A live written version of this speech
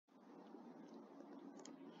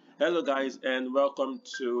Hello guys, and welcome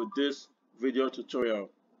to this video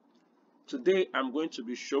tutorial. Today I'm going to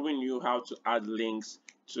be showing you how to add links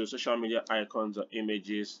to social media icons or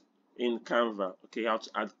images in Canva. Okay, how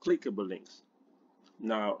to add clickable links.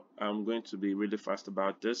 Now I'm going to be really fast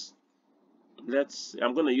about this.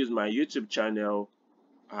 I'm going to use my YouTube channel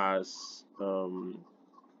as I'm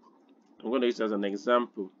going to use it as an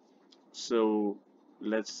example. So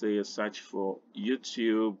let's say a search for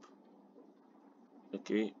YouTube.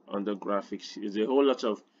 Okay, on the graphics there's a whole lot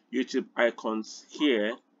of YouTube icons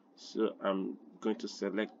here, so I'm going to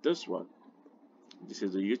select this one. This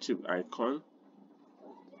is the YouTube icon.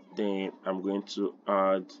 Then I'm going to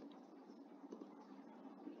add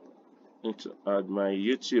my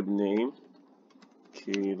YouTube name,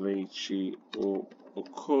 Kelechi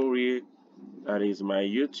Okorie. That is my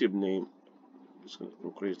YouTube name. I'm just going to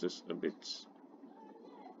increase this a bit.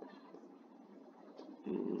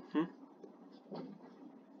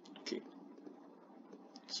 Okay,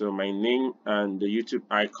 so my name and the YouTube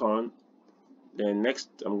icon. Then next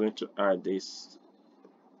I'm going to add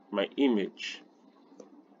my image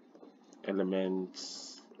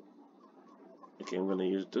elements. Okay, I'm going to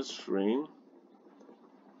use this frame.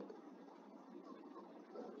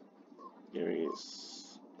 There it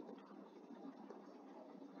is.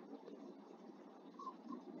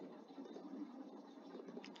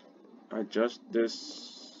 Adjust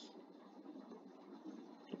this.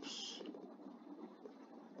 Oops.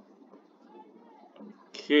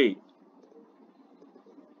 Okay,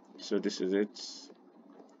 so this is it.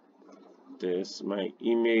 There's my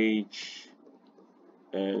image,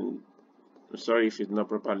 and I'm sorry if it's not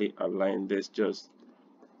properly aligned. Let's just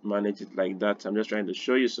manage it like that. I'm just trying to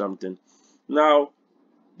show you something. Now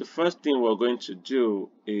the first thing we're going to do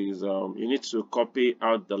is you need to copy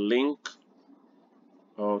out the link,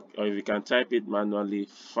 or if you can type it manually,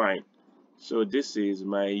 fine. So this is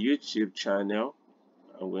my YouTube channel.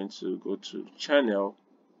 I'm going to go to channel,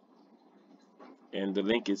 and the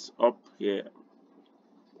link is up here.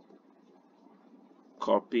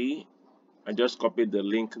 Copy. I just copied the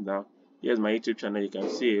link. Now here's my YouTube channel. You can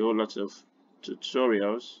see a whole lot of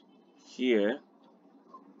tutorials here.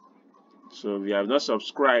 So if you have not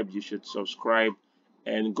subscribed, you should subscribe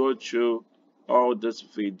and go through all these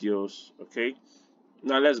videos. Okay,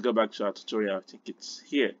 now let's go back to our tutorial. I think it's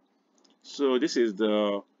here. So this is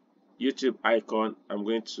the YouTube icon. I'm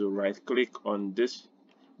going to right click on this.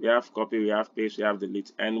 We have copy, we have paste, we have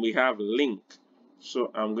delete, and we have link.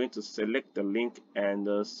 So I'm going to select the link, and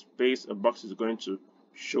the space a box is going to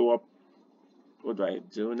show up. What do I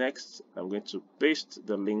do next? I'm going to paste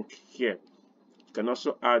the link here. You can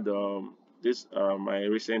also add my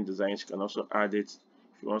recent designs. You can also add it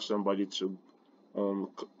if you want somebody to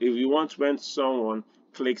if you want, when someone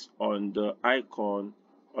clicks on the icon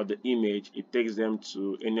or the image, it takes them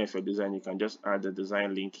to any of your design. You can just add the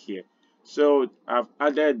design link here. So I've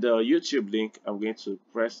added the YouTube link. I'm going to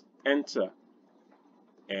press enter,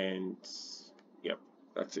 and yep,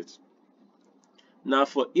 that's it. Now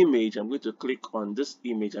for image, I'm going to click on this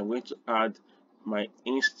image. I'm going to add my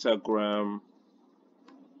Instagram.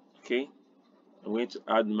 Okay, I'm going to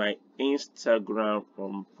add my Instagram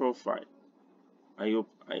profile. I hope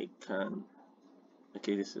I can.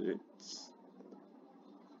 Okay, this is it.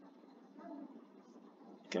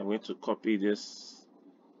 Okay, I'm going to copy this,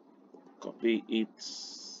 copy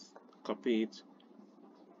it,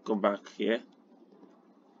 go back here,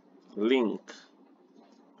 link.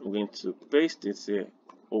 I'm going to paste it here.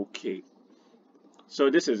 Okay,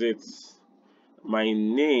 so this is it. My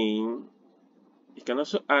name. You can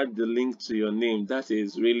also add the link to your name. That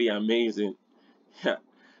is really amazing.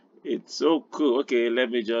 It's so cool. Okay,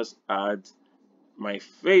 let me just add my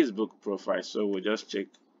Facebook profile. So we'll just check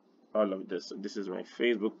all of this. So this is my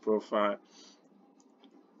Facebook profile,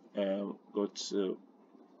 and go to,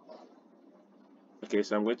 okay,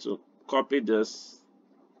 so I'm going to copy this,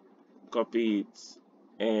 copy it,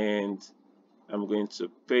 and I'm going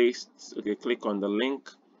to paste. Okay, click on the link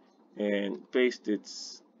and paste it.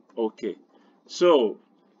 Okay, so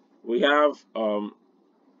we have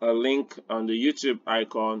a link on the YouTube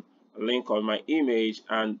icon, a link on my image,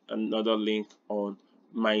 and another link on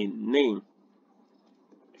my name.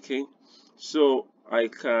 Okay, so I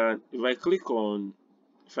can, if I right click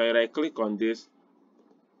on this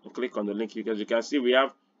and click on the link, because you can see we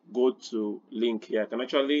have go to link here. I can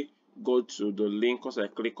actually go to the link. Once I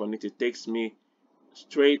click on it, it takes me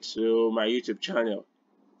straight to my YouTube channel.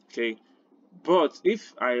 Okay, but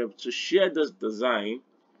if I have to share this design,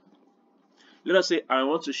 let us say I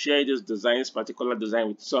want to share this particular design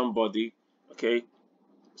with somebody. Okay,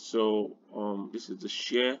 so this is the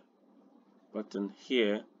share button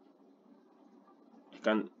here. I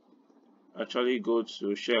can actually go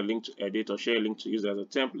to share a link to edit or share a link to use as a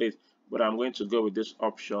template, but I'm going to go with this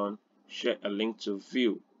option, share a link to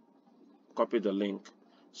view. Copy the link.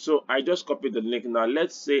 So I just copied the link. Now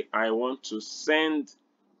let's say I want to send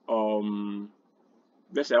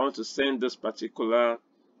let's say I want to send this particular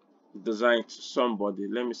design to somebody.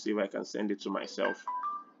 Let me see if I can send it to myself.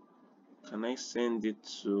 Can I send it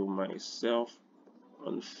to myself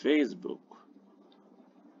on Facebook?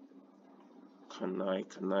 Can I?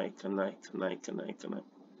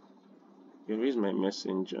 Here is my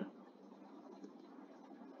messenger.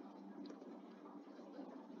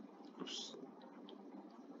 Oops.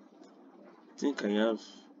 I think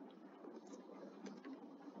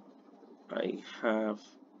I have,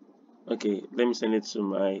 okay, let me send it to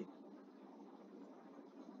my,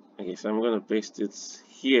 okay, so I'm going to paste it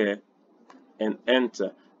here and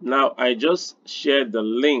enter. Now I just shared the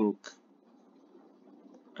link.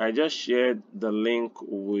 I just shared the link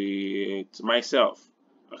with myself.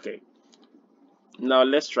 Okay, now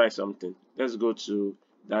let's try something. Let's go to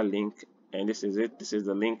that link, and this is it. This is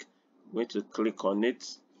the link. I'm going to click on it.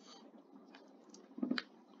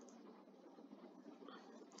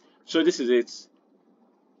 So this is it.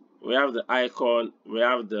 We have the icon, we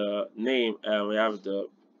have the name, and we have the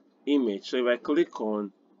image. So if I click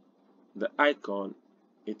on the icon,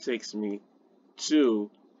 it takes me to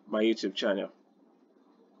my YouTube channel.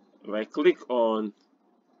 If I click on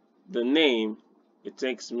the name, it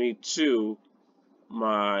takes me to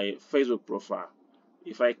my Facebook profile.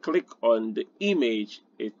 If I click on the image,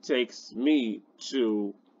 it takes me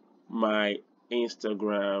to my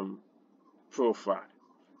Instagram profile.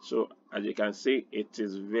 So as you can see, it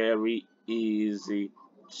is very easy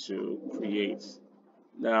to create.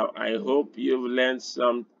 Now I hope you've learned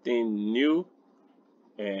something new,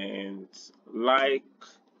 and like,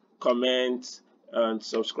 comment, and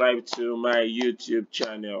subscribe to my YouTube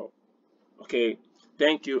channel. Okay,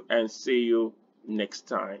 thank you and see you next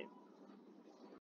time.